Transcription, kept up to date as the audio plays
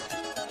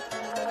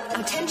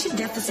Attention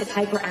Deficit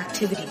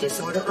Hyperactivity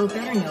Disorder, or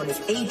better known as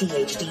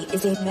ADHD,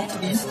 is a mental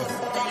disorder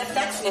that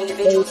affects an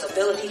individual's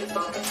ability to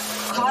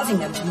focus, causing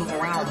them to move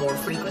around more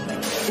frequently.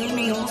 They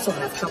may also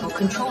have trouble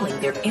controlling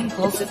their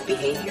impulsive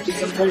behaviors.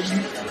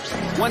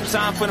 One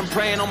time for them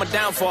praying on my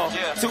downfall.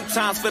 2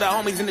 times for the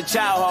homies in the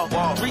child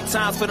hall. 3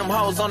 times for them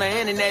hoes on the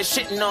internet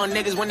shitting on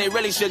niggas when they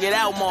really should get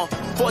out more.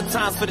 4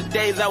 times for the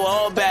days that were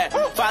all bad.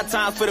 5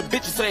 times for the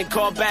bitches so they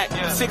call back.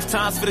 6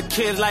 times for the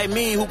kids like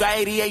me who got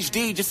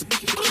ADHD just to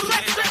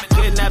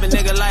kidnap a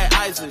nigga like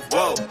ISIS.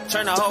 Whoa.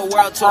 Turn the whole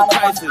world to a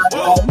crisis.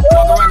 Whoa.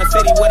 Walk around the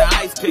city with an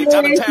ice pick.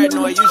 I've been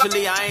paranoid.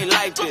 Usually I ain't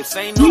like this.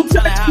 Ain't no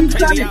telling how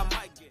crazy I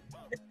might get.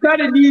 Cut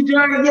it, DJ.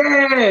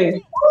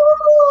 Yay.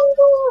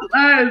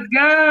 Let's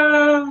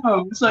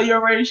go. So you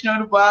already know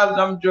the vibes.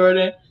 I'm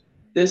Jordan,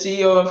 the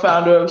CEO and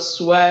founder of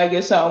S.W.A.G.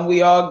 It's something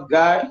we all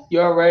got.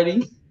 You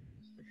already.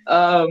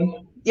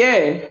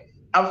 Yeah.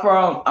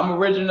 I'm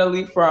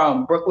originally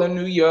from Brooklyn,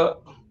 New York,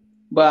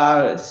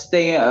 but I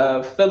stay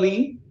in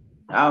Philly.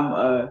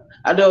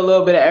 I do a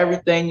little bit of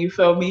everything, you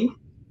feel me?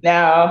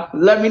 Now,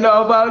 let me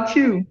know about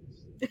you.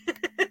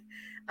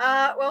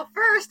 Well,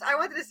 first, I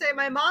wanted to say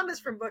my mom is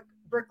from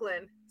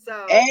Brooklyn,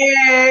 so...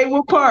 Hey,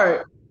 what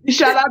part?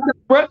 Shout out to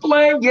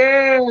Brooklyn,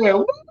 yeah!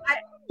 I'm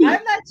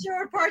not sure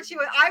what part she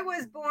was. I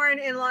was born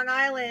in Long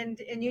Island,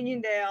 in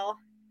Uniondale.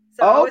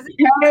 So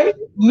okay,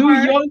 New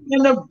York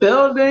in the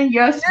building,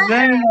 yes,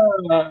 ma'am.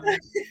 So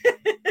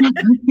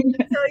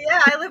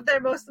yeah, I lived there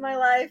most of my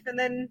life, and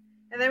then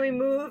we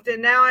moved,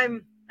 and now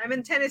I'm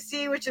in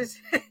Tennessee, which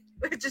is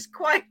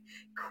quite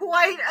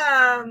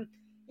a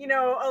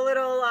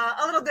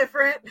little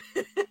different.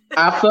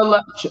 I feel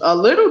like a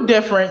little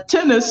different.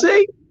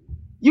 Tennessee,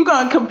 you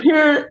gonna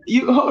compare?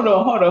 Hold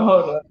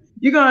on.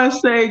 You gonna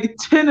say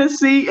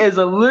Tennessee is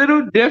a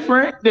little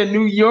different than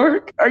New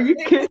York? Are you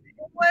kidding?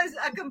 Was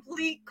a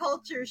complete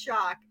culture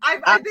shock.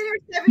 I've been here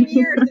 7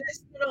 years and I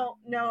still don't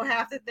know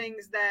half the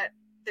things that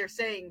they're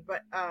saying,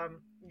 but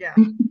yeah.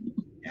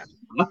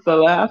 I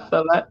feel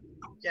that.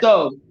 Yeah.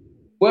 So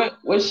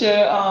what's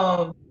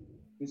your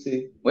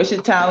what's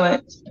your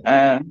talent?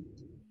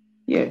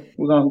 Yeah,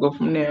 we're gonna go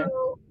from there.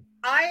 So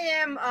I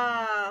am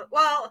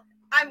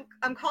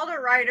I'm called a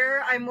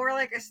writer. I'm more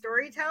like a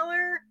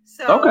storyteller.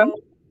 So okay.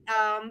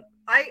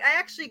 I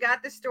actually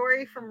got the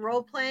story from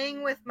role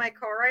playing with my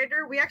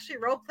co-writer. We actually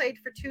role played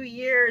for 2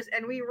 years,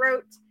 and we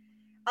wrote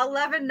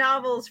 11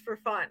 novels for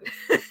fun.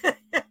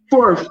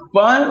 For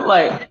fun?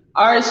 Like,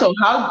 all right. So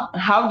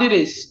how did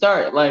it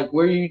start? Like,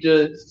 were you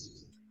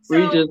just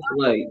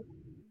like?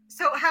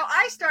 So how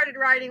I started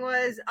writing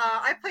was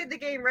I played the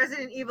game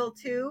Resident Evil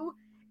 2.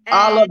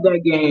 I love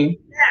that game.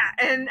 Yeah,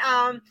 and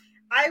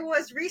I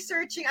was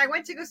researching. I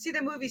went to go see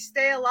the movie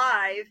Stay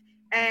Alive.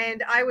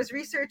 And I was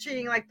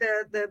researching like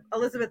the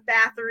Elizabeth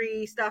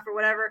Bathory stuff or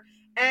whatever.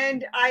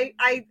 And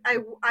I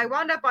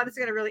wound up on, this is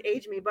going to really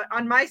age me, but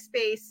on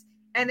MySpace,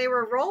 and they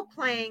were role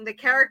playing the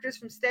characters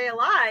from Stay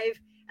Alive.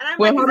 And I'm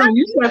hold on,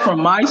 you said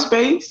from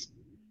MySpace?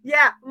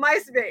 Yeah,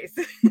 MySpace.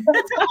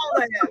 That's how old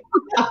I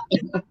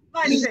am.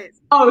 MySpace.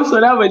 Oh, so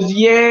that was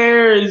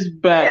years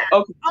back. Yeah.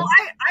 Okay. Oh,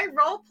 I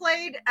role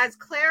played as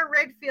Claire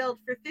Redfield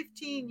for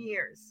 15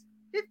 years.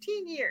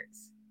 15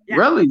 years. Yeah.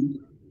 Really?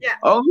 Yeah.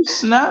 Oh,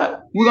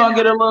 snap. We're going to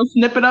get a little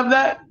snippet of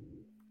that?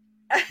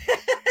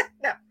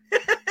 No.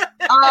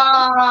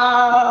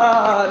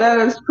 That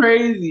is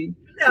crazy.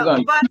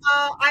 No, but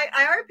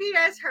I RP'd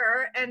as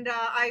her, and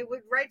I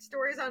would write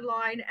stories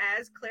online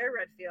as Claire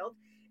Redfield,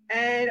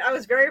 and I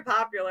was very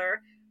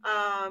popular.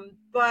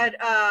 But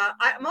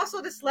I'm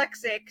also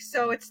dyslexic,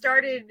 so it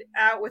started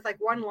out with like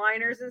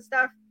one-liners and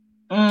stuff.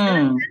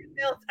 And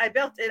I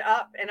built it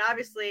up, and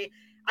obviously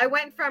I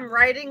went from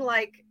writing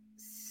like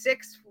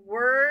 6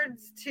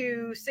 words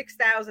to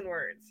 6,000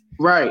 words.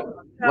 Right.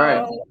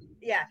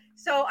 Yeah.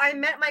 So I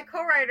met my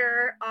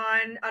co-writer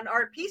on an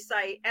RP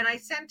site, and I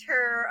sent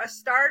her a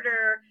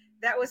starter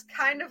that was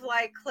kind of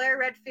like Claire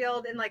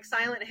Redfield in like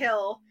Silent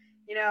Hill,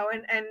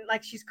 and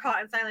like she's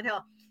caught in Silent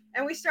Hill.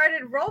 And we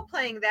started role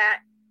playing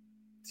that,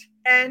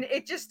 and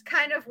it just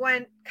kind of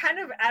went kind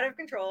of out of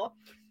control.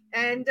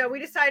 And we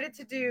decided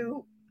to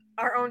do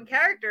our own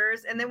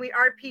characters, and then we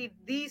RP'd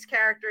these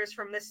characters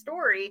from this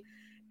story.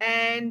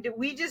 And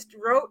we just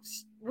wrote,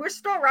 we're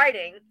still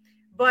writing,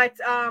 but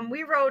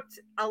we wrote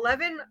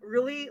 11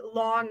 really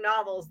long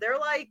novels. They're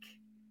like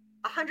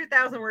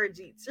 100,000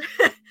 words each.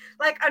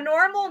 Like a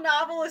normal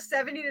novel is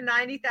 70 to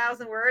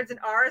 90,000 words, and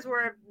ours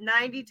were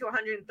 90 to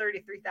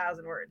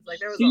 133,000 words. Like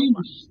there was a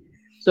lot.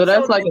 So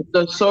that's like a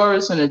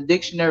thesaurus and a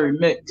dictionary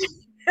mix.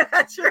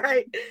 That's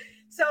right.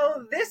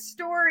 So this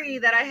story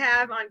that I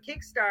have on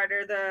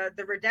Kickstarter,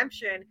 the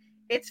Redemption,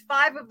 it's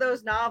 5 of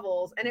those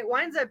novels, and it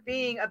winds up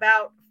being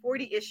about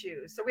 40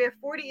 issues. So we have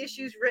 40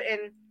 issues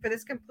written for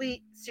this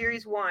complete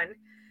series 1.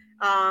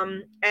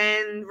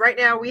 And right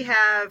now we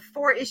have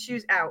 4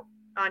 issues out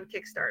on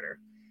Kickstarter.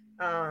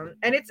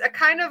 And it's a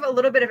kind of a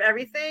little bit of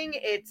everything.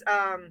 It's,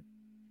 I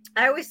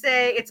always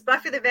say it's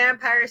Buffy the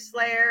Vampire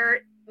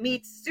Slayer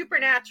meets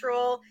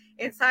Supernatural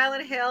in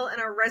Silent Hill in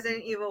a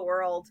Resident Evil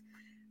world.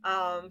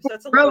 So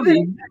it's a little bit of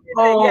everything.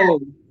 Oh,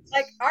 yeah.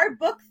 Like our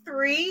book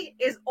 3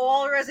 is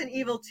all Resident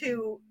Evil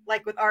 2,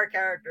 like with our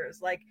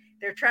characters. Like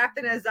they're trapped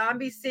in a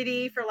zombie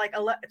city for like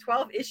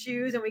 12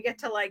 issues, and we get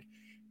to like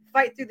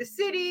fight through the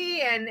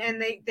city, and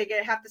they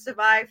have to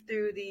survive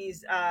through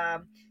these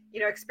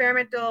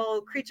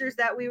experimental creatures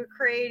that we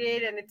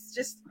created, and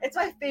it's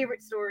my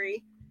favorite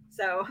story.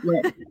 So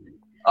Right.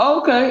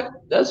 Okay,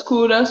 that's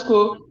cool. That's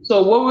cool.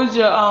 So, what was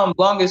your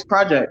longest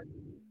project?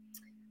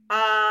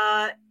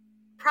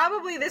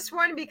 Probably this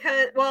one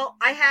because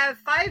I have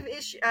 5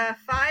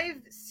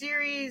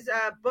 series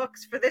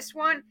books for this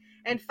one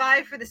and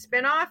 5 for the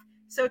spinoff.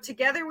 So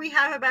together we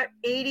have about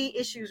 80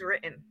 issues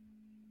written.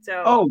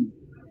 So Oh,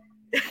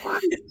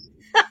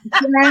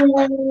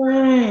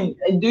 dang.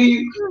 Do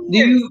you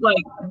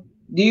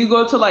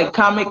go to like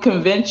comic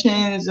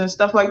conventions and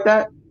stuff like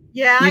that?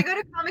 Yeah, I go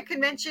to comic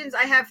conventions.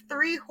 I have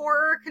 3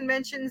 horror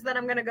conventions that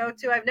I'm going to go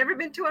to. I've never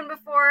been to one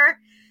before.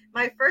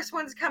 My first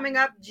one's coming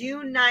up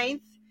June 9th.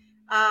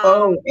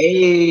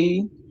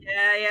 Hey.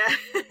 Yeah.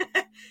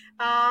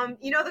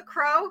 The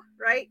Crow,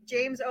 right?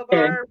 James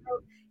O'Barr.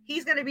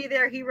 He's going to be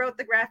there. He wrote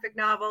the graphic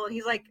novel, and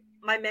he's like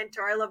my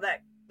mentor. I love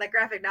that. That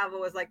graphic novel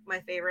was like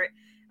my favorite.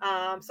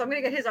 So I'm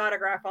going to get his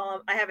autograph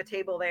while I have a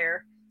table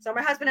there. So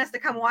my husband has to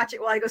come watch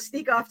it while I go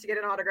sneak off to get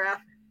an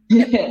autograph.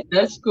 Yeah,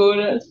 that's cool.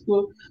 That's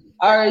cool.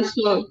 All right,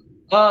 so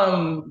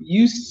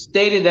you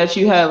stated that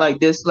you had like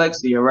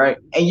dyslexia, right?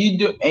 And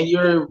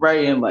you're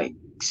writing like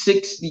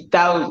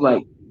 60,000,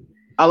 like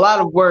a lot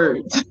of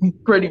words,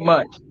 pretty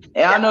much.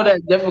 And I know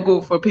that's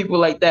difficult for people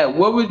like that.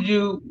 What's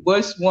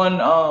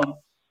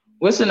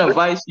an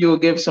advice you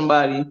would give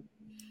somebody?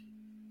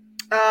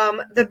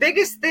 The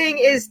biggest thing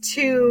is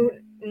to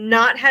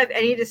not have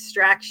any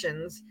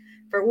distractions,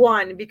 for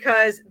one,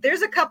 because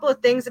there's a couple of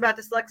things about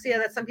dyslexia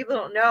that some people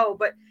don't know,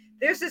 but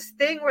there's this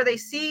thing where they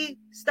see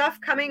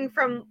stuff coming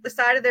from the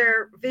side of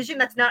their vision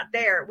that's not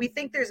there. We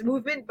think there's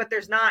movement, but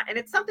there's not. And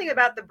it's something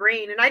about the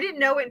brain. And I didn't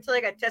know it until I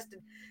got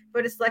tested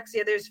for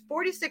dyslexia. There's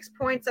 46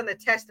 points on the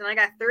test, and I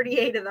got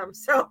 38 of them.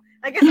 So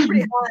I guess I'm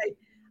pretty high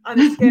on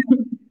the scale.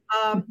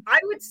 I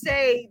would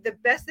say the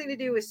best thing to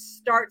do is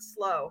start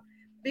slow,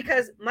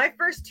 because my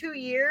first 2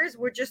 years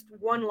were just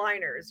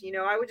one-liners.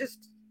 I would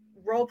just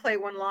role play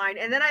one line.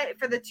 And then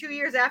for the 2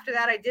 years after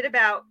that, I did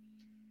about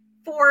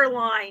 4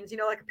 lines,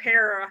 like a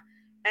para.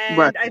 And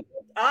right. I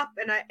built up,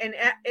 and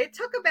it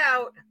took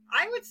about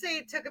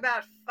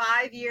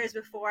 5 years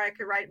before I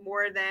could write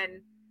more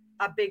than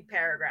a big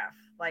paragraph.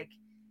 Like,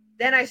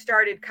 then I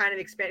started kind of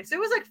expanding. So it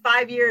was like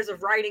 5 years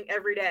of writing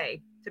every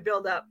day to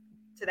build up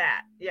to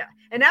that. Yeah.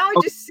 And now I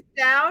just sit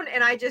down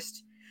and I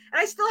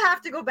still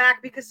have to go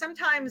back, because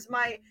sometimes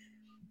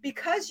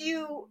because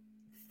you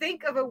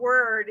think of a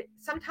word,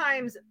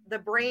 sometimes the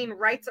brain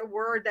writes a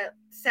word that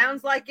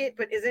sounds like it,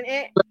 but isn't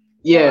it?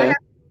 Yeah. So I have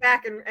to go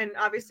back and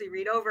obviously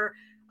read over.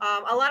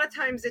 A lot of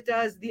times it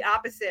does the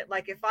opposite.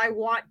 Like if I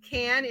want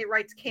can, it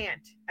writes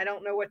can't. I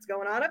don't know what's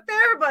going on up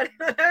there, but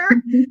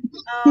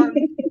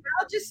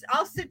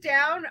I'll sit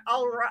down.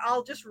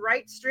 I'll just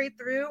write straight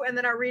through, and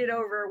then I'll read it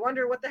over,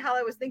 wonder what the hell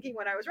I was thinking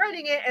when I was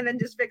writing it, and then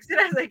just fix it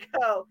as I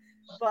go.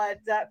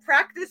 But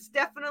practice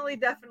definitely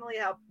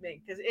helped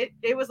me, because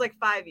it was like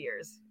 5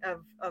 years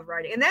of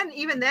writing. And then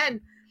even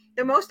then,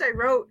 the most I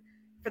wrote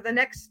for the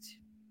next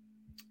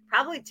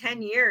probably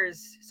 10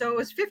 years. So it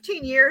was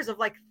 15 years of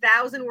like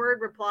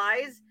 1,000-word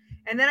replies.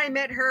 And then I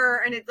met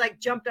her, and it like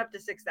jumped up to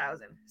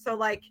 6,000. So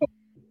like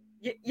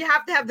you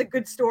have to have the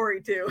good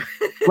story too.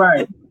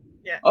 Right.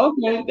 Yeah.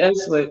 Okay,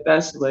 that's lit.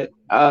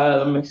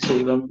 Let me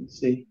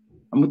see.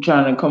 I'm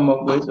trying to come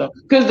up with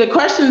something, because the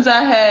questions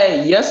I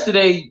had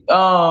yesterday,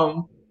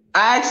 I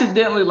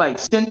accidentally like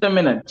sent them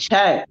in a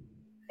chat,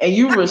 and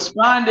you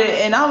responded,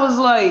 and I was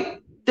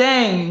like,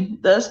 dang,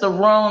 that's the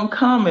wrong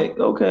comic.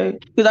 Okay,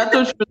 because I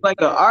thought you was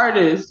like an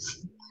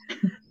artist.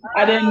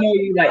 I didn't know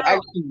you like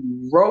actually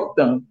wrote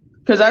them,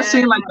 because I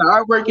seen like the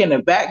artwork in the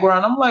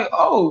background. I'm like,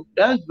 oh,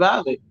 that's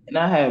valid, and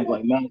I have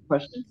like many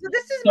questions. So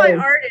this is my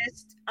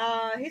artist.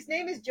 His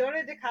name is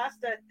Jonah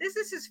DaCosta. This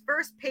is his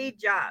first paid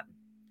job.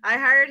 I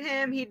hired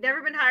him. He'd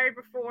never been hired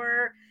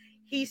before.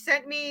 He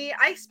sent me,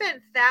 I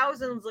spent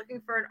thousands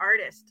looking for an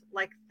artist,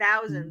 like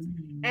thousands.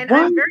 And what?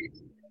 I'm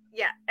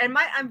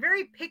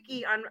very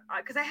picky on,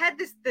 because I had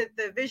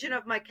the vision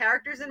of my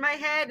characters in my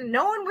head, and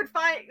no one would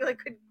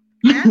could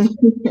match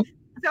it.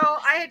 So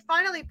I had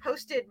finally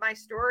posted my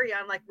story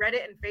on like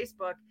Reddit and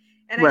Facebook.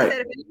 And I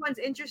said, if anyone's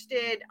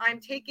interested, I'm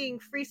taking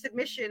free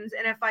submissions.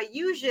 And if I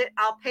use it,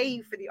 I'll pay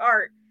you for the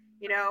art,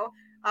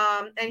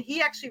 And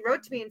he actually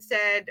wrote to me and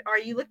said, are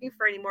you looking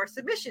for any more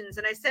submissions?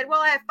 And I said,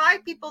 well, I have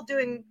 5 people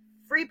doing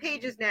free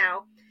pages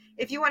now.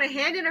 If you want to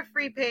hand in a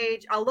free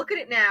page, I'll look at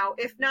it now.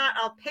 If not,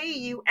 I'll pay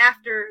you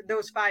after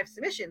those 5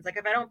 submissions. Like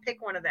if I don't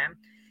pick one of them.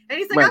 And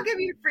he's like, I'll give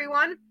you a free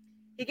one.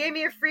 He gave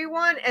me a free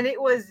one, and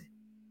it was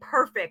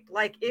perfect.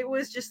 Like it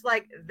was just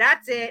like,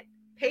 that's it.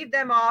 Paid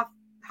them off,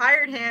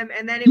 hired him,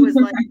 and then it was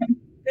like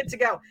good to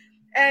go.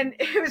 And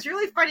it was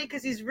really funny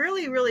because he's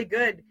really, really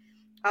good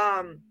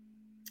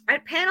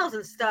at panels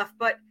and stuff,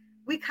 but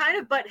we kind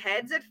of butt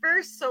heads at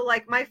first. So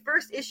like my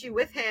first issue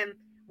with him,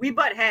 we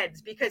butt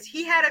heads because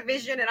he had a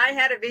vision and I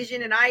had a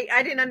vision and I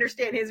didn't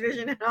understand his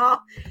vision at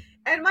all.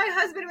 And my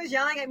husband was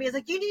yelling at me. He's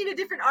like, you need a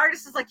different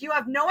artist. It's like, you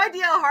have no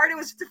idea how hard it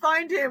was to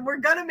find him. We're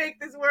going to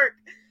make this work.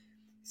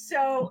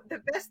 So the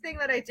best thing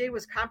that I did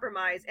was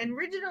compromise. And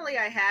originally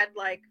I had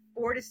like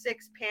 4 to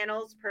 6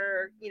 panels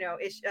per,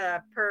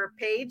 per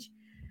page.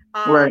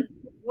 Right.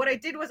 What I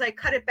did was I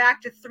cut it back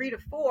to 3 to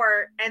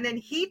 4. And then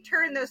he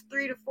turned those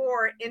 3 to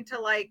 4 into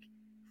like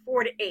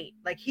 4 to 8.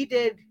 Like he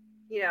did,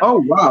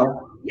 Oh,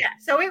 wow. Yeah.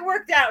 So it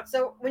worked out.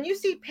 So when you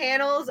see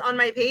panels on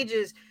my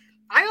pages,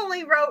 I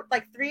only wrote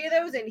like 3 of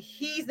those, and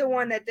he's the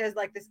one that does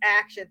like this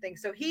action thing.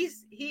 So he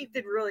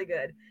did really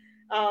good.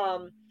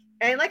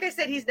 And like I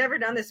said, he's never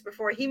done this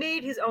before. He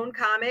made his own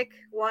comic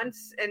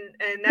once, and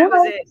that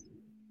was it.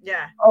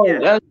 Yeah. Oh,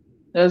 yeah.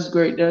 That's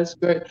great. That's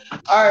great.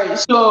 All right.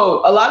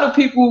 So a lot of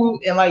people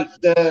in like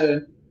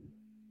the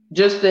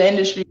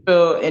industry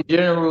field in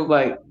general,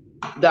 like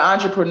the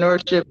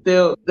entrepreneurship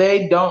field,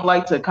 they don't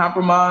like to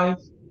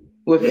compromise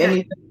with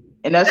anything,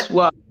 and that's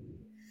why.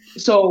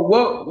 So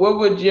what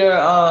would your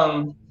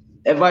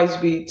advice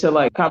be to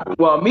like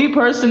well, me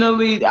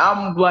personally,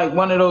 I'm like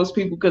one of those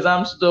people because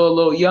I'm still a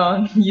little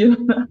young,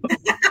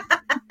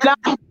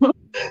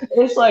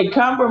 It's like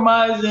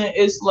compromising,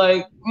 it's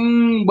like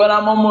but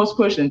I'm almost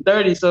pushing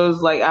 30, so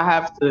it's like I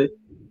have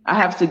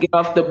to get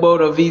off the boat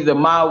of either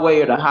my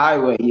way or the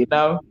highway,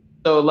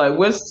 So like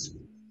what's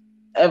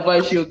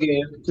advice you'll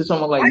give to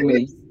someone like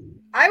me?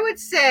 I would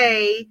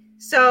say,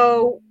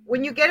 so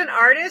when you get an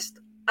artist,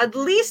 at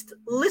least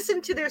listen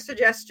to their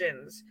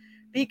suggestions,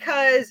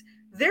 because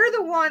they're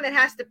the one that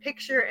has to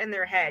picture in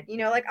their head.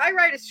 Like I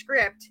write a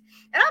script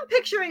and I'm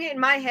picturing it in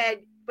my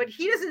head, but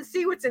he doesn't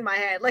see what's in my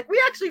head. Like we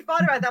actually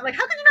thought about that. I'm like,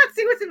 how can you not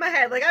see what's in my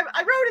head? Like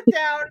I wrote it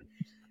down,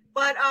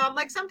 but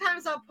like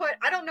sometimes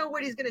I don't know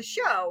what he's going to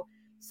show.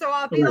 So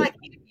I'll be like,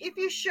 if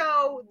you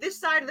show this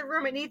side of the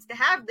room, it needs to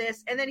have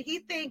this. And then he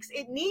thinks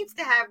it needs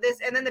to have this.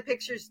 And then the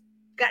picture's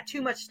got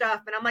too much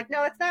stuff. And I'm like,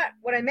 no, that's not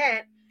what I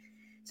meant.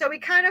 So we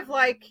kind of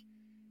like,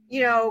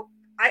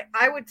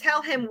 I would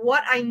tell him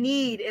what I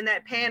need in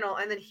that panel,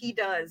 and then he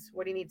does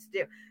what he needs to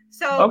do.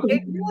 So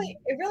it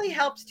really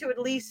helps to at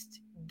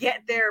least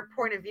get their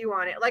point of view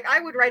on it. Like I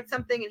would write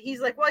something and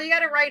he's like, well, you got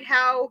to write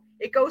how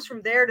it goes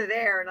from there to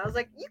there. And I was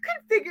like, you can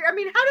figure, how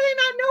do they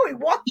not know? He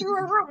walked through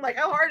a room. Like,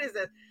 how hard is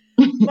this?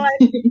 But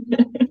he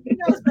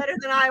knows better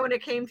than I when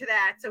it came to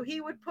that. So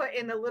he would put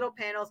in the little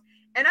panels,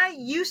 and I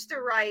used to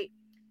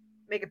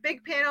make a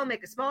big panel,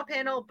 make a small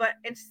panel, but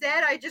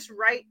instead I just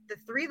write the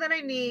 3 that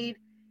I need,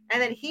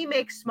 and then he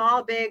makes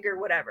small, big, or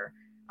whatever.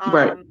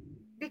 Right.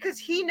 Because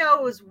he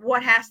knows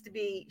what has to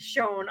be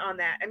shown on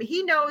that.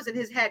 He knows in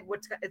his head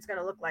what it's going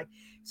to look like.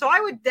 So I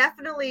would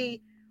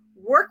definitely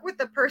work with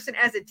the person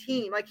as a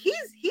team. Like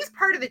he's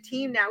part of the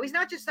team now. He's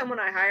not just someone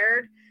I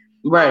hired.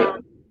 Right.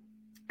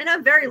 And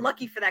I'm very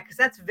lucky for that, because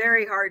that's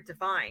very hard to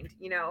find.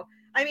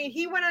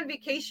 He went on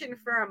vacation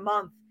for a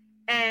month,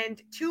 and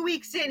 2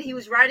 weeks in, he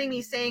was writing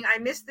me saying, I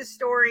missed the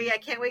story. I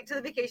can't wait till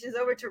the vacation's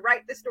over to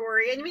write the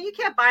story. And you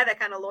can't buy that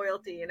kind of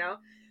loyalty,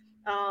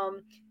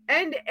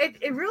 And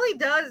it really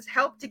does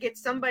help to get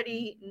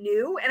somebody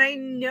new. And I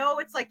know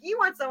it's like, you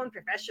want someone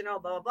professional,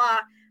 blah, blah, blah.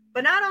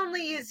 But not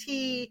only is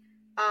he,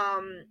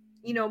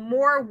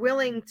 more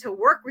willing to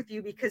work with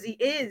you because he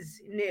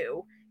is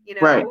new,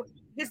 Right.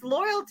 His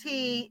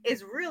loyalty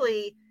is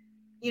really,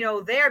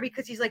 there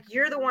because he's like,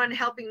 you're the one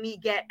helping me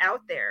get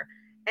out there.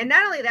 And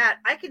not only that,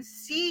 I can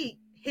see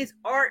his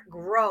art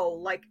grow,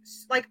 like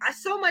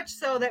so much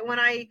so that when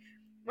I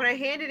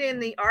handed in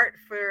the art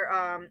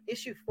for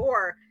issue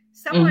 4,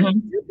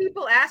 two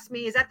people asked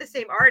me, is that the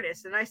same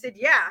artist? And I said,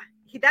 yeah,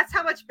 that's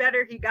how much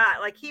better he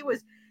got. Like he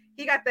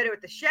got better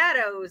with the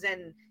shadows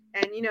and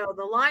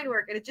the line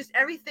work, and it just,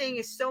 everything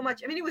is so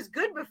much. It was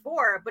good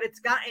before, but it's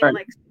gotten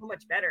like so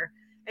much better.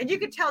 And you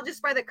can tell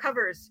just by the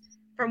covers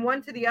from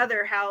one to the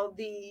other how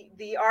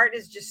the art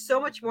is just so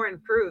much more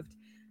improved.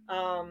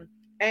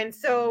 And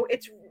so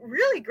it's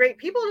really great.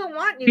 People don't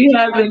want new. Do you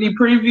have any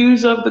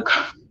previews of the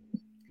cover?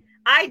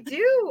 I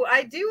do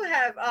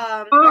have.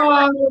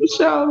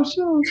 Show.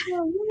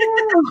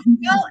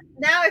 Well,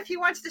 now if he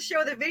wants to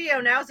show the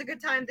video, now's a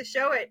good time to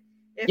show it.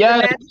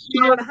 Show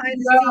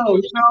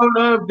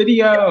the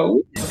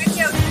video.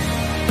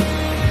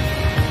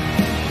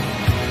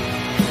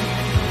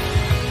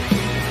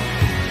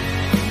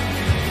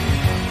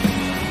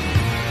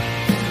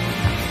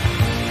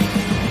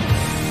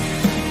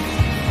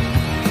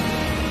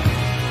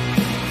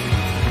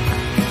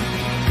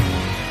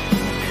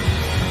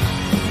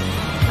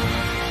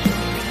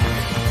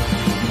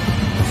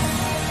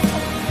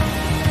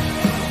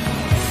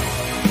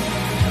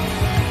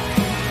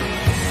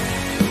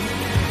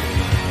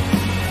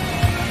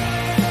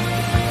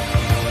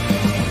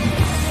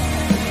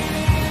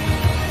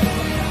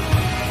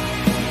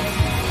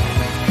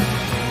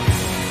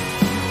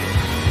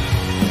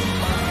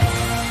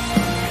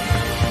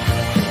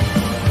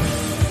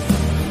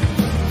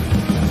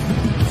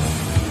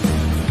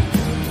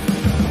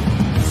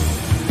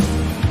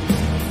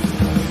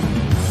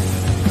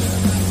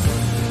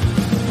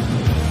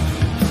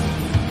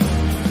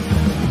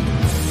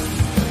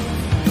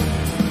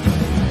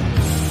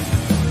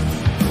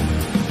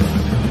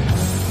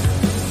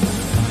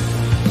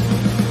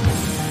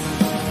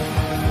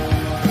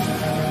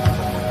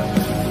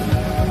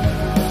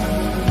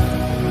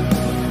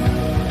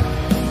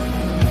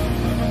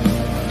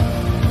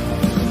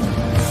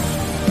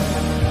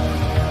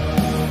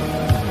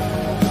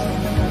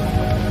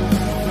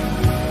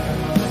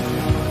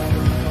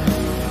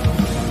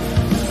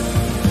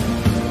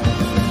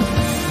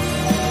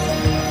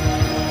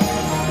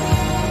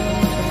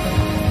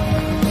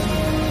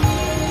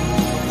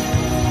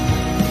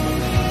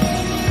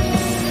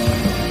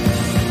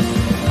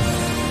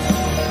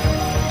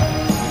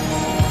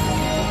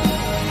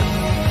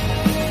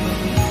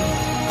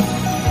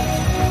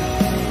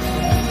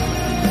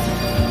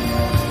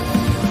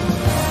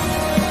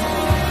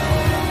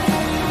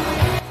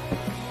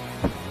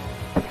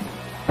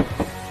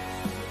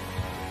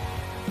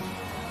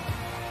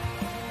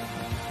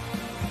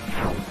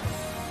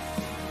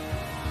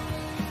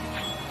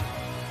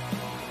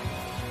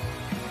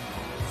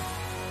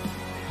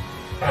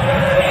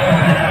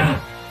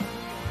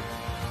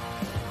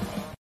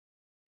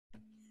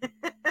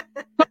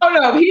 Hold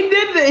up, he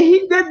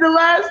did the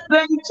last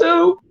thing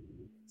too.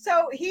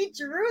 So he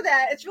drew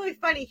that. It's really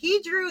funny.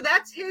 He drew,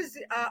 that's his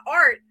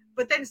art,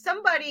 but then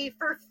somebody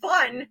for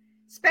fun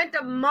spent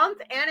a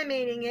month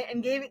animating it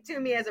and gave it to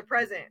me as a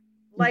present.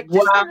 Like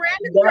just some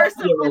random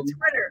person on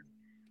Twitter.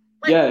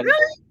 Like,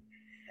 really?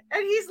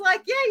 And he's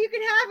like, yeah, you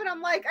can have it.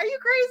 I'm like, are you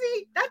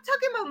crazy? That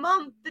took him a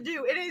month to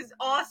do. It is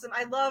awesome.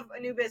 I love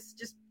Anubis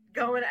just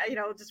going,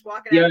 just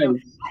walking out.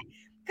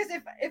 Because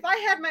if I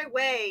had my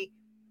way,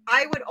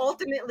 I would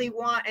ultimately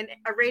want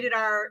a rated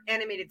R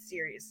animated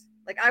series.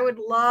 Like, I would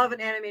love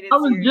an animated series. I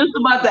was just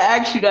about to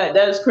ask you that.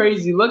 That's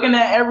crazy. Looking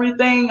at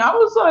everything, I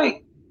was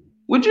like,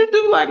 would you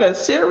do like a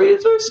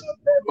series or something?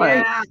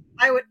 Yeah,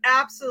 I would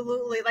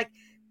absolutely. Like,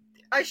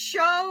 a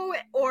show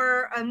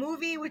or a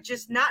movie would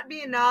just not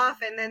be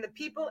enough, and then the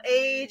people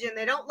age and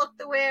they don't look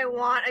the way I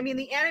want. I mean,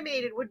 the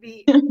animated would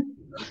be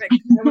perfect.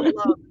 I would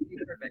love to be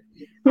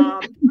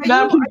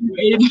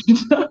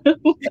perfect.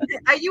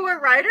 Are you a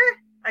writer?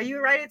 Are you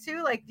a writer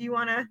too? Like, do you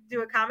want to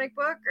do a comic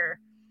book or?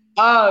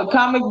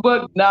 Comic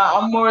book? Nah,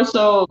 I'm more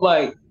so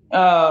like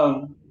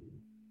a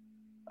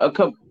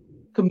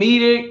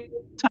comedic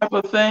type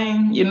of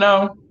thing,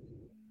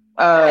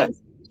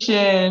 Nice.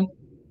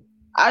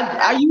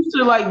 I used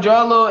to like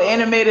draw little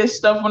animated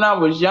stuff when I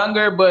was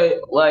younger,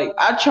 but like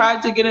I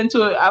tried to get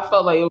into it. I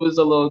felt like it was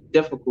a little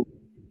difficult.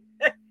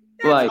 It's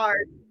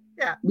hard.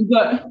 Yeah.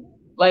 Because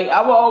like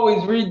I would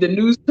always read the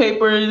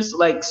newspapers,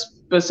 like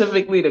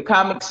specifically the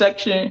comic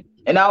section,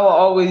 and I would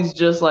always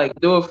just like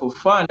do it for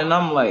fun. And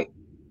I'm like,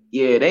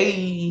 yeah,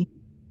 they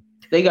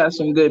got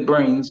some good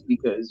brains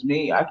because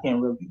me, I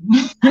can't really.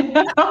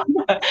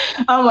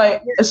 I'm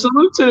like,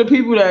 salute to the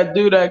people that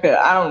do that, because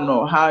I don't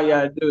know how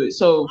y'all do it.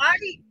 So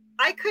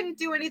I couldn't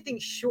do anything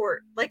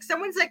short. Like,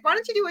 someone's like, why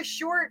don't you do a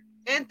short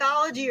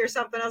anthology or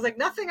something? I was like,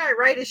 nothing I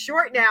write is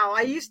short now.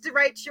 I used to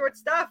write short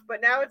stuff,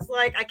 but now it's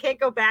like I can't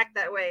go back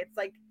that way. It's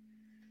like,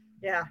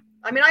 yeah.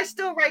 I mean, I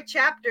still write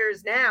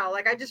chapters now.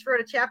 Like, I just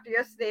wrote a chapter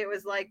yesterday. It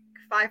was like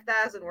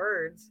 5,000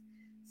 words.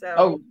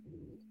 So.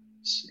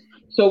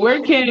 So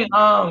where can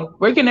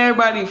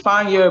everybody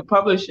find your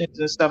publishings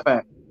and stuff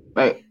at?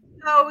 Like,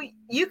 so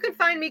you can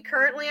find me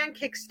currently on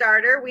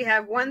Kickstarter. We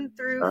have 1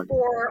 through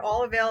 4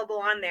 all available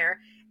on there,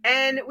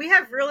 and we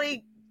have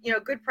really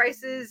good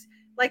prices.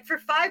 Like for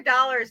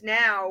 $5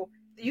 now,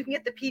 you can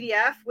get the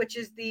PDF, which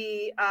is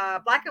the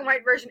black and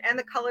white version and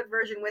the colored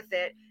version with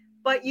it.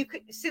 But you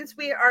could, since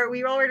we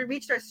already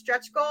reached our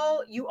stretch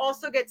goal, you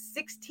also get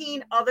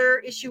 16 other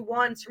issue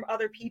 1s from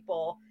other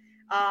people.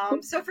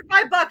 So for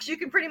 $5, you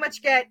can pretty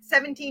much get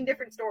 17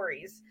 different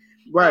stories.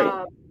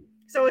 Right.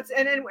 So it's,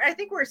 and then I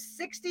think we're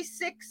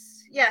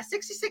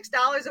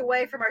 $66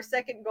 away from our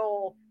second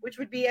goal, which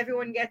would be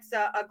everyone gets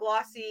a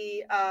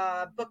glossy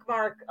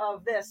bookmark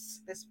of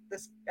this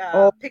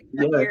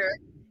picture here.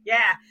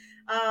 Yeah.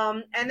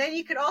 And then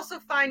you could also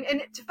find me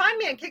on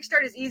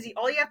Kickstarter is easy.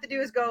 All you have to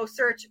do is go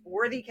search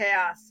Worthy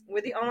Chaos.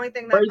 We're the only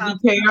thing that Worthy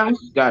Chaos.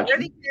 Gotcha.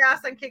 Worthy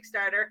Chaos on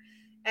Kickstarter.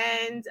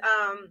 And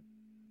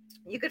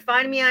you could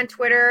find me on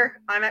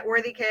Twitter. I'm at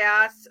Worthy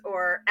Chaos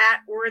or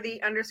at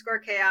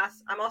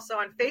Worthy_Chaos. I'm also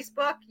on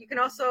Facebook. You can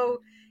add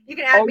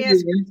me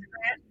as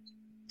Instagram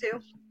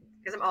too,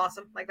 because I'm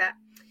awesome like that.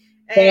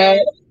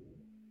 And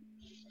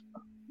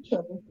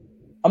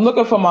I'm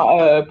looking for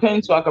my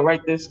pen so I can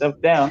write this stuff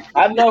down.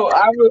 I know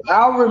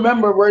I'll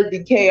remember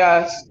Worthy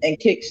Chaos and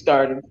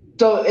Kickstarter.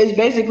 So it's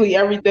basically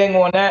everything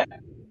on that.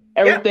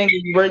 Everything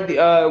is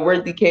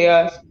Worthy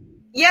Chaos.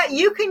 Yeah,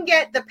 you can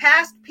get the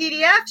past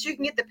PDFs. You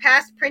can get the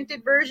past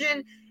printed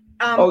version.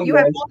 You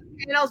have all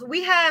the panels.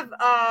 We have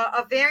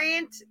a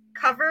variant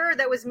cover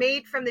that was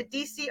made from the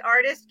DC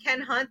artist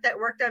Ken Hunt that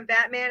worked on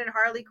Batman and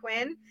Harley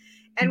Quinn,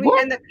 and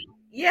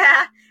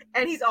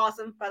he's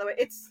awesome, by the way.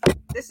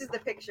 This is the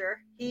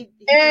picture.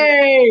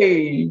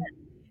 Hey.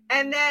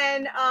 And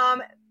then,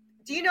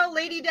 do you know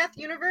Lady Death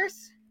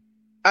Universe?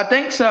 I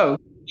think so.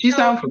 She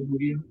sounds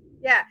familiar.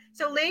 Yeah.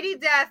 So Lady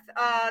Death,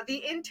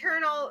 the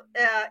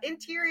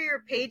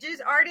interior pages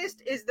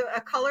artist is the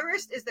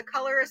colorist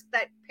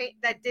that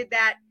did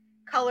that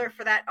color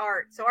for that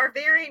art. So our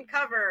variant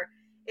cover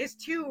is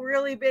 2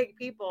 really big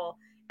people,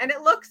 and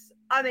it looks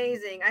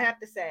amazing, I have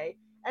to say.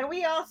 And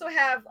we also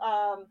have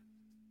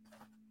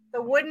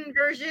the wooden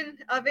version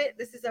of it.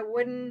 This is a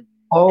wooden,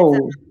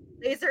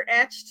 laser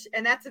etched,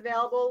 and that's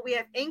available. We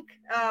have ink.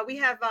 We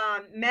have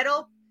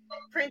metal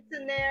prints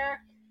in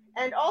there,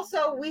 and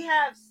also we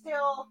have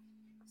still.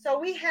 So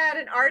we had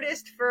an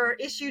artist for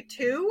issue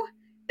 2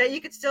 that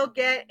you could still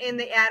get in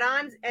the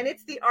add-ons, and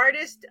it's the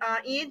artist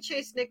Ian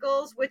Chase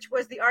Nichols, which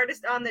was the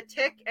artist on The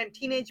Tick and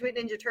Teenage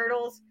Mutant Ninja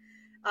Turtles,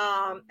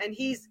 and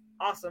he's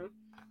awesome.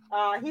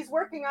 He's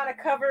working on a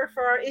cover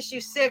for our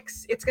issue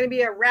 6. It's going to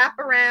be a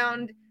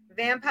wraparound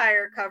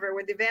vampire cover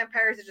where the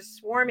vampires are just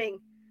swarming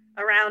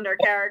around our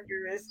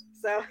characters.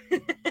 So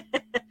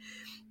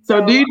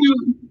do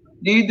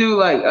you do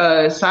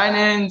like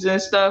sign-ins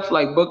and stuff,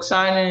 like book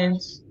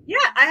sign-ins?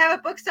 Yeah, I have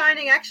a book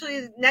signing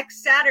actually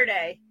next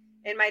Saturday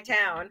in my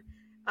town.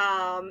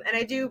 And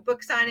I do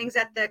book signings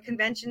at the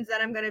conventions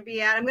that I'm going to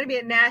be at. I'm going to be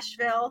at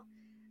Nashville.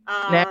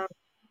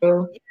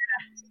 Nashville.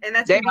 And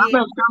that's Dang, going to be...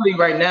 I'm in Philly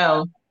right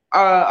now.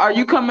 Are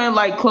you coming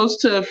like close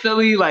to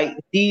Philly, like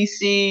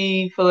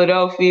DC,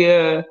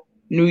 Philadelphia,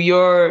 New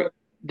York,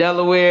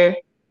 Delaware?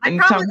 I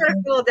Anytime probably go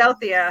to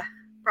Philadelphia.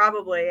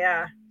 Probably,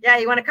 yeah. Yeah,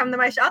 you want to come to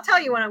my show? I'll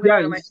tell you when I'm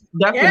going to go to my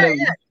show.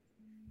 Definitely.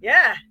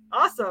 Yeah,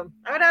 awesome.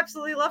 I would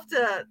absolutely love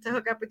to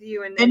hook up with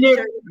you and And show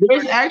you.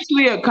 there's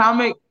actually a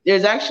comic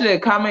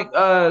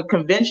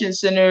convention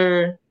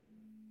center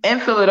in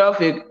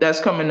Philadelphia that's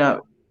coming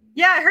up.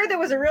 Yeah, I heard there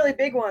was a really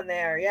big one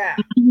there. Yeah.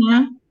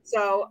 Mm-hmm.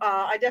 So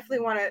I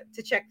definitely want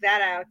to check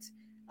that out.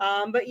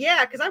 But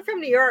yeah, because I'm from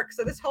New York,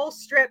 so this whole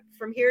strip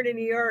from here to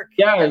New York.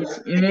 Yes.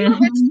 I do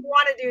eventually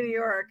want to do New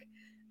York.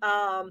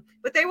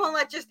 But they won't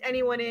let just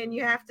anyone in.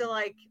 You have to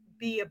like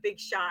be a big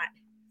shot.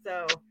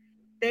 So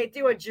they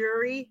do a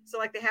jury, so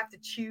like they have to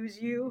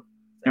choose you.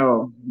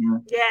 So,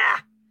 yeah.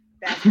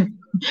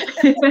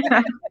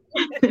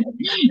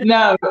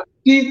 Now,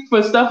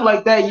 for stuff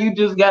like that, you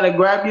just gotta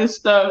grab your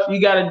stuff. You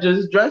gotta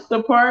just dress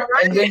the part,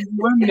 right? And then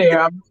you in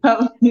there. I'm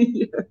telling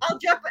you.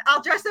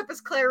 I'll dress up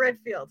as Claire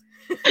Redfield.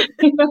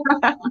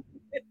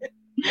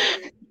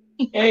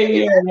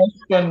 Hey, yeah, that's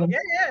funny.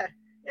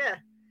 Yeah.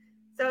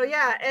 So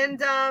yeah,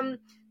 and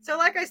so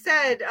like I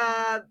said,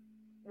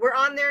 we're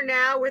on there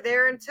now. We're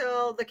there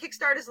until the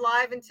Kickstarter is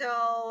live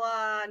until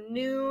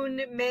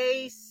noon,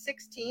 May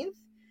 16th.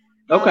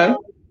 Okay.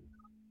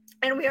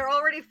 And we are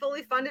already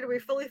fully funded. We're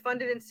fully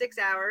funded in 6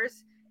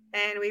 hours,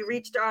 and we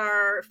reached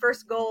our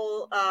first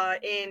goal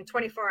in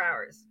 24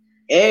 hours.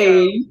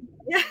 Hey.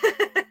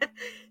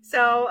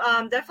 So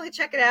definitely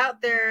check it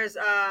out. There's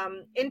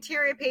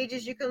interior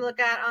pages you can look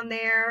at on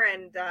there,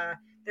 and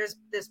there's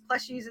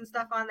plushies and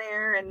stuff on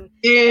there, and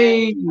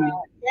we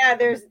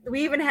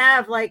even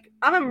have like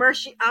I'm a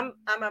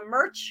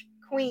merch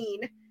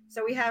queen,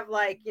 so we have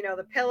like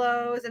the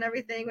pillows and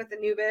everything with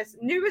Anubis.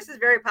 Anubis is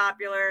very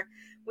popular.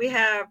 We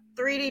have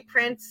 3D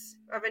prints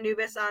of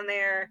Anubis on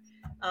there,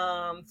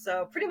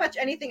 so pretty much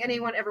anything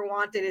anyone ever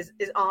wanted is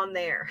on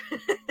there.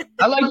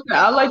 I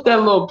like that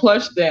little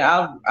plush thing.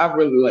 I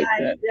really like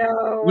that. I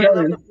love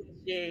the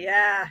plushie.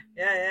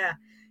 Yeah.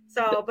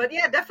 So, but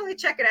yeah, definitely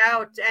check it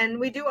out. And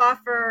we do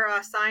offer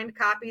signed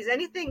copies.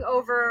 Anything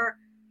over,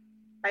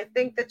 I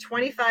think the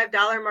 $25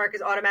 mark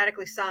is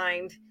automatically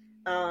signed.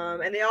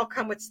 And they all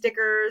come with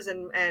stickers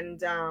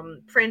and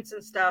prints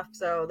and stuff.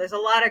 So there's a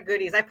lot of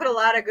goodies. I put a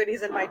lot of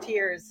goodies in my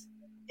tiers.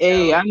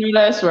 Hey, I know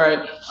that's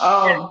right.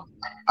 All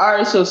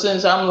right. So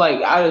since I'm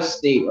like out of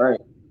state,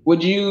 right?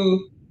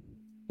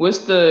 What's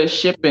the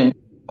shipping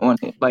on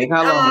it? Like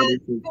how long would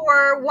it take?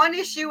 For one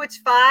issue, it's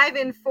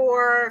 $5, and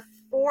for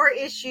 4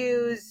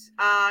 issues,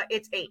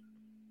 it's $8.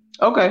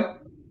 Okay.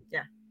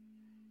 Yeah.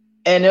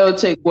 And it'll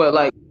take what,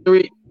 like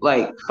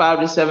 5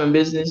 to 7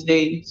 business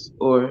days,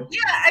 or?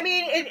 Yeah, I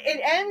mean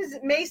it ends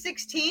May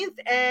 16th,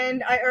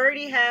 and I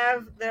already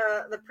have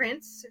the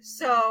prints,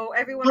 so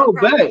everyone. Oh,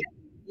 bet.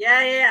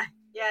 Yeah.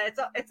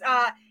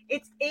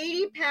 It's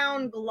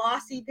 80-pound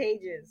glossy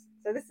pages.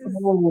 So this is.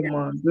 Oh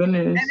my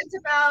goodness. And it's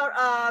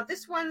about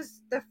this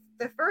one's the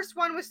first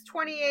one was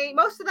 28.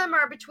 Most of them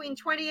are between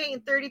 28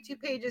 and 32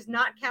 pages,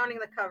 not counting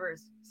the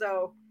covers.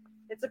 So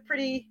it's a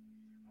pretty.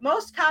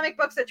 Most comic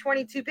books are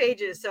 22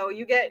 pages, so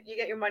you get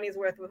your money's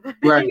worth with it.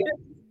 Right.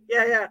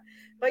 Yeah.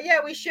 But yeah,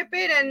 we ship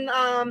it, and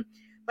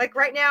like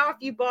right now, if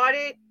you bought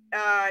it,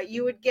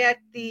 you would get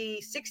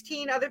the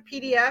 16 other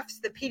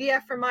PDFs, the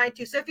PDF for mine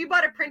too. So if you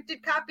bought a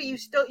printed copy,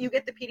 you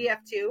get the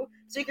PDF too,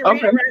 so you can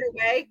read it right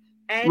away,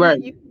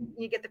 and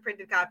you get the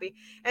printed copy.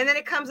 And then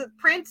it comes with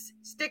prints,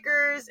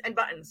 stickers, and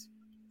buttons.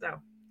 So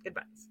good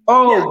buttons.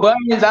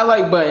 Buttons! I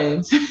like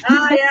buttons.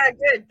 Yeah,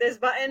 good. There's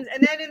buttons,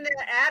 and then in the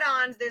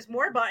add-ons, there's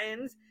more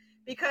buttons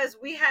because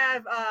we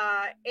have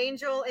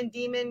Angel and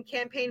Demon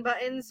campaign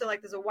buttons. So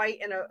like there's a white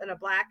and a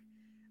black.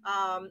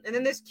 And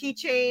then there's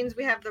keychains.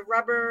 We have the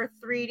rubber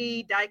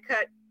 3D die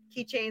cut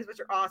keychains, which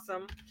are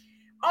awesome.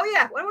 Oh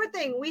yeah, one more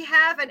thing. We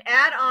have an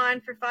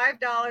add-on for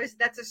 $5.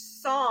 That's a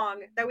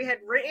song that we had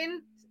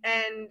written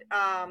and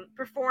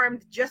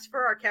performed just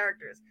for our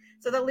characters.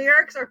 So the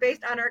lyrics are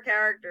based on our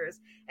characters.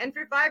 And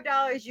for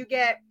 $5, you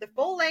get the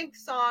full-length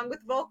song with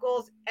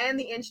vocals and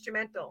the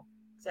instrumental.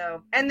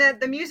 So, and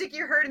the music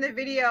you heard in the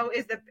video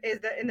is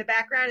in the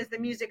background is the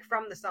music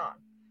from the song.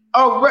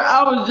 Oh,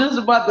 I was just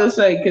about to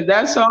say, because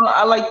that song,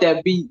 I like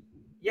that beat.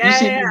 Yeah,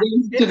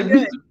 it's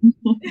good.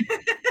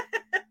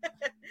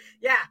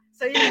 Yeah,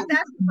 so you get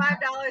that for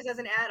 $5 as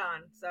an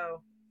add-on.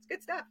 So it's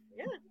good stuff.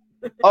 Yeah.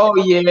 Oh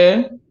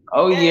yeah.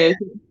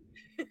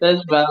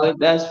 That's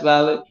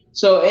valid.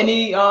 So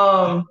any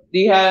do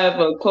you have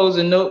a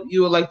closing note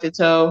you would like to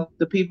tell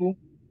the people?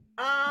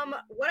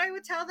 What I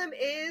would tell them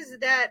is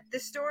that the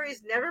story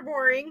is never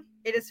boring.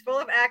 It is full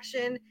of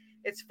action.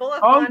 It's full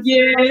of monsters.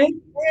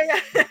 Yeah.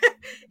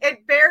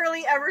 It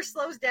barely ever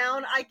slows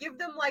down. I give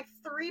them like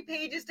 3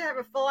 pages to have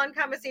a full-on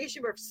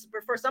conversation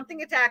before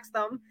something attacks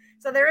them.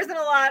 So there isn't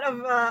a lot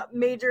of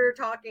major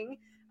talking.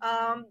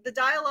 The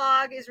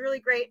dialogue is really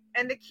great.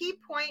 And the key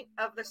point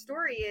of the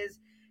story is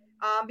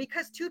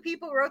because two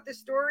people wrote the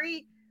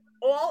story.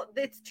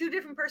 It's two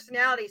different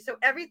personalities. So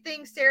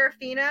everything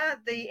Seraphina,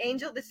 the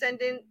angel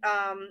descendant,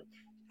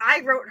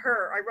 I wrote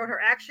her. I wrote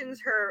her actions,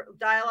 her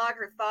dialogue,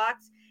 her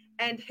thoughts,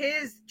 and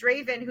his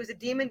Draven, who's a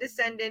demon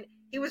descendant.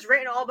 He was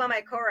written all by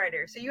my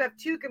co-writer. So you have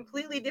two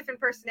completely different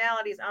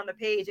personalities on the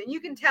page, and you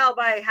can tell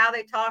by how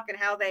they talk and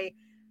how they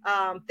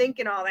think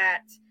and all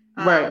that,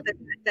 right.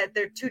 that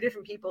they're two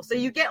different people. So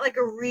you get like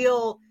a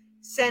real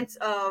sense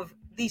of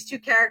these two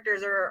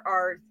characters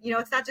are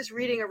it's not just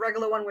reading a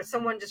regular one where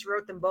someone just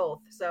wrote them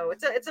both. So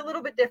it's a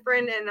little bit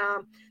different, and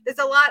there's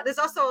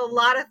also a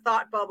lot of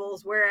thought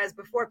bubbles, whereas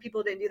before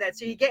people didn't do that.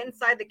 So you get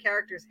inside the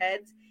characters'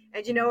 heads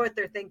and you know what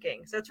they're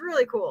thinking. So it's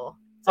really cool.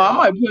 So, I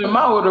might put in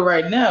my order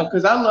right now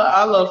because I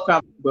love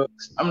comic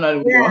books. I'm not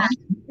even going.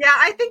 Yeah,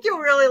 I think you'll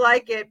really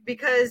like it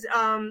because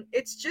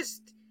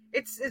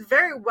it's a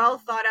very well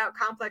thought out,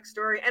 complex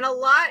story, and a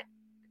lot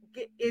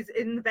is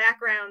in the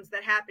backgrounds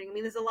that happening. I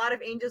mean, there's a lot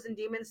of angels and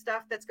demons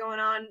stuff that's going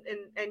on,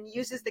 and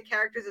uses the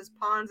characters as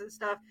pawns and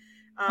stuff.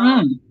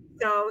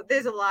 So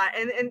there's a lot,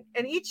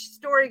 and each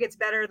story gets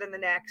better than the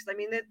next. I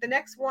mean, the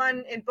next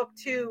one in book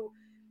 2,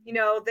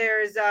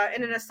 there's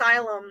in an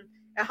asylum,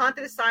 a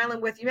haunted asylum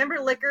with, you remember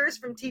Lickers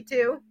from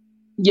T2?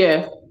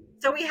 Yeah.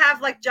 So we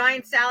have like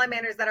giant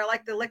salamanders that are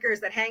like the Lickers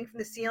that hang from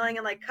the ceiling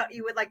and like cut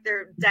you with like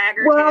their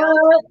dagger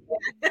tails.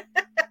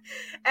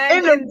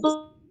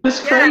 It's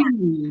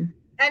crazy.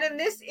 And in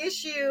this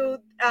issue,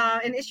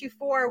 in issue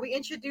 4, we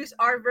introduce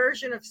our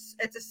version of,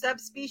 it's a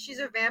subspecies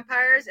of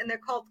vampires, and they're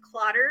called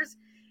clotters,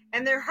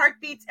 and their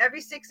heart beats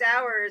every 6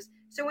 hours.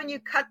 So when you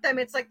cut them,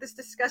 it's like this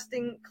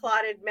disgusting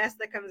clotted mess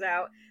that comes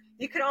out.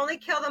 You can only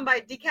kill them by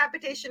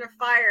decapitation or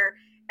fire.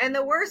 And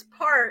the worst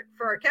part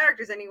for our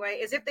characters anyway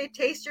is if they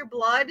taste your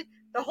blood,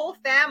 the whole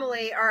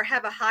family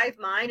have a hive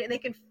mind, and they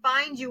can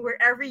find you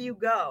wherever you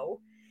go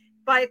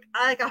by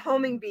like a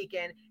homing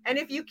beacon. And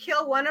if you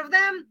kill one of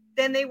them,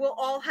 then they will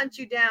all hunt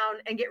you down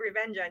and get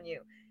revenge on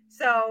you.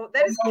 So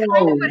that is kind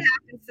of what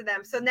happens to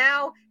them. So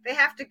now they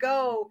have to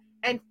go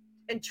and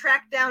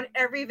track down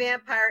every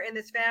vampire in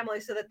this family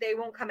so that they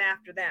won't come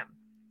after them.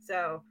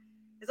 So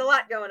there's a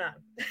lot going on.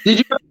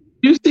 Did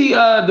you see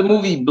the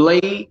movie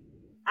Blade?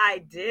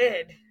 I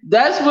did.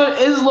 That's what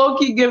is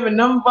low-key giving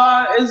them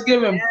vibe. It's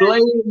giving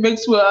Blade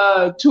mixed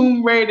with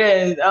Tomb Raider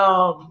and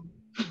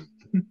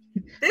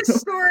this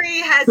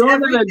story has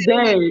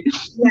everything.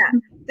 Yeah.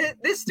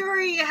 This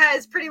story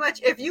has pretty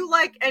much, if you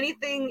like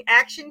anything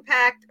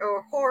action-packed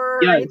or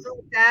horror or anything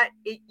like that,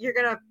 you're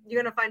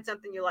gonna find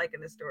something you like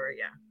in this story.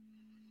 Yeah.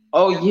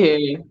 Oh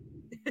yeah.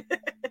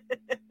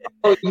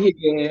 Oh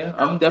yeah.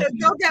 I'm definitely.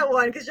 Go get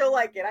one because you'll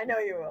like it. I know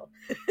you will.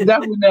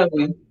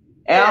 Definitely.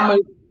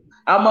 And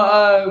I'm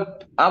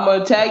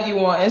a tag you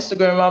on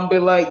Instagram. I'm be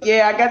like,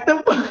 I got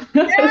them.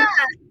 Yeah.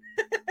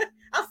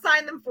 I'll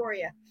sign them for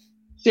you.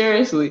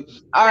 Seriously.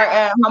 All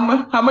right.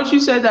 And how much you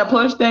said that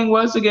plush thing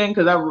was again?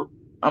 Because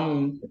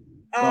I'm.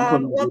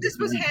 Well, this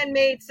was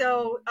handmade,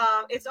 so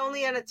it's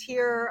only on a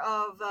tier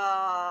of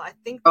I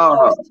think the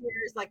lowest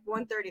tier is like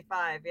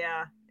 $135.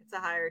 Yeah, it's a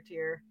higher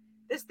tier.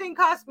 This thing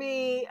cost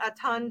me a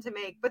ton to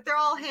make, but they're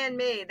all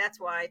handmade. That's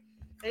why.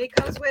 And it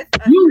comes with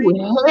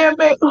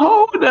handmade.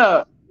 Hold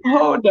up,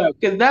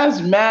 because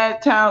that's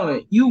mad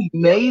talent. You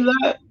made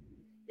that?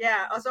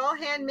 Yeah, it's all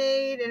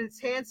handmade and it's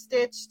hand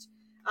stitched.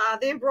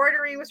 The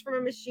embroidery was from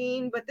a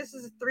machine, but this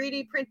is a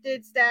 3D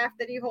printed staff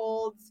that he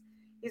holds.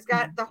 He's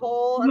got the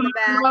hole in the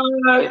back.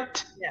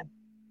 What?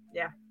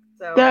 Yeah.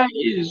 So that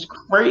is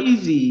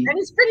crazy. And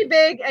he's pretty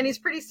big and he's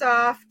pretty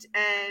soft,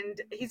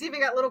 and he's even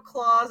got little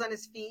claws on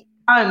his feet.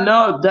 I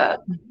know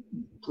that.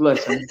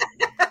 Listen.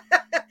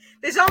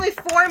 There's only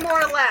 4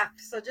 more left,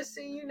 so just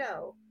so you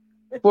know.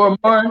 4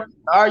 more?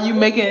 Are you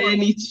making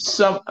any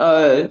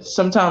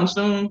sometime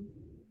soon?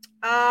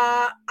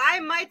 I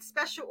might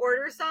special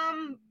order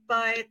some,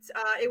 but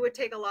it would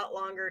take a lot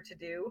longer to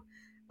do.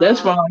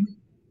 That's fine.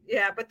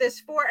 Yeah, but there's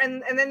 4,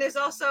 and then there's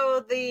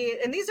also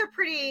and these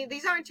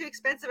aren't too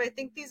expensive. I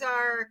think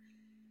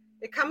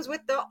it comes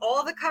with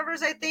all the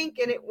covers, I think,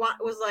 and it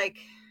was like,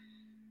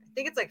 I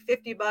think it's like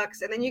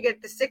 $50, and then you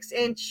get the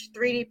 6-inch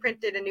 3D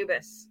printed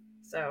Anubis.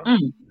 So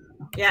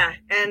yeah,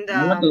 and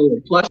that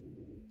plush.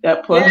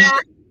 Yeah,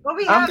 well,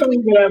 I'm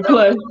coming for that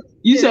plush.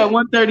 You said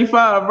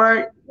 $135,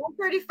 right?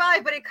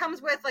 $135, but it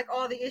comes with like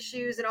all the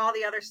issues and all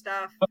the other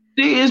stuff.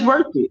 See, it's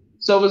worth it.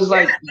 So it's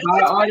like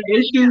buy all the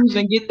issues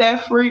and get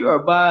that free, or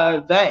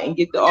buy that and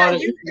get all the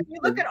issues. If you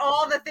look at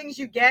all the things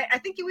you get, I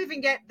think you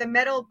even get the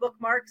metal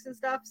bookmarks and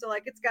stuff. So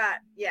like it's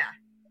got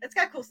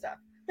cool stuff.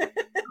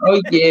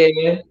 Oh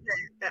yeah.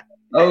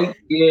 Oh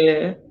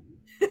yeah.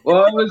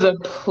 Well, it was a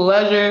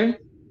pleasure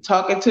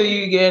talking to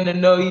you, getting to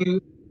know you,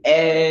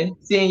 and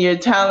seeing your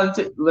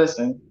talented.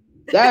 Listen,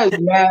 that is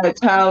mad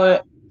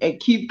talent, and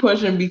keep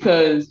pushing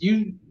because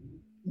you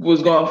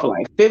was going for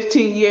like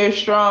 15 years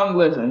strong.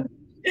 Listen.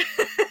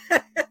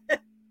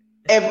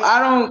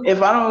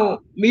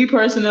 me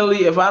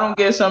personally, if I don't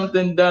get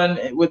something done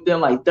within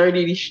like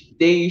 30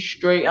 days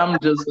straight, I'm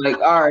just like,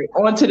 all right,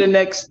 on to the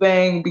next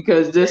thing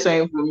because this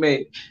ain't for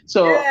me.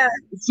 So Yeah.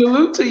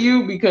 salute to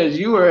you because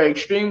you are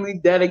extremely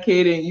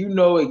dedicated and you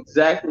know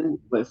exactly.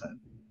 Listen.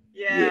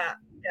 Yeah.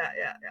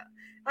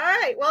 All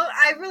right. Well,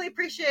 I really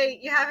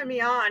appreciate you having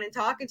me on and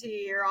talking to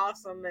you. You're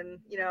awesome, and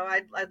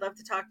I'd love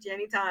to talk to you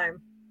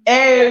anytime.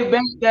 Hey,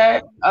 back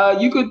that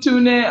you could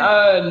tune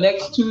in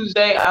next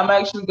Tuesday. I'm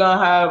actually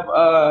gonna have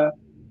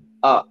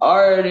a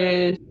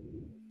artist,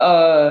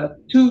 one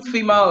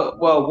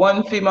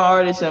female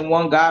artist and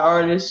one guy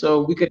artist,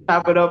 so we could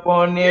top it up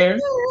on there.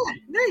 Yeah.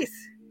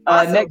 Nice.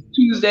 Awesome. Next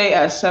Tuesday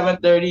at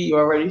 7:30. You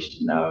already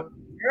know.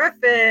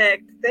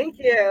 Perfect. Thank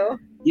you.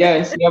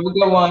 Yes, you have a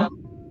good one.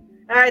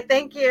 All right.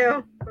 Thank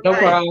you. No Bye.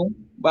 problem.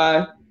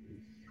 Bye.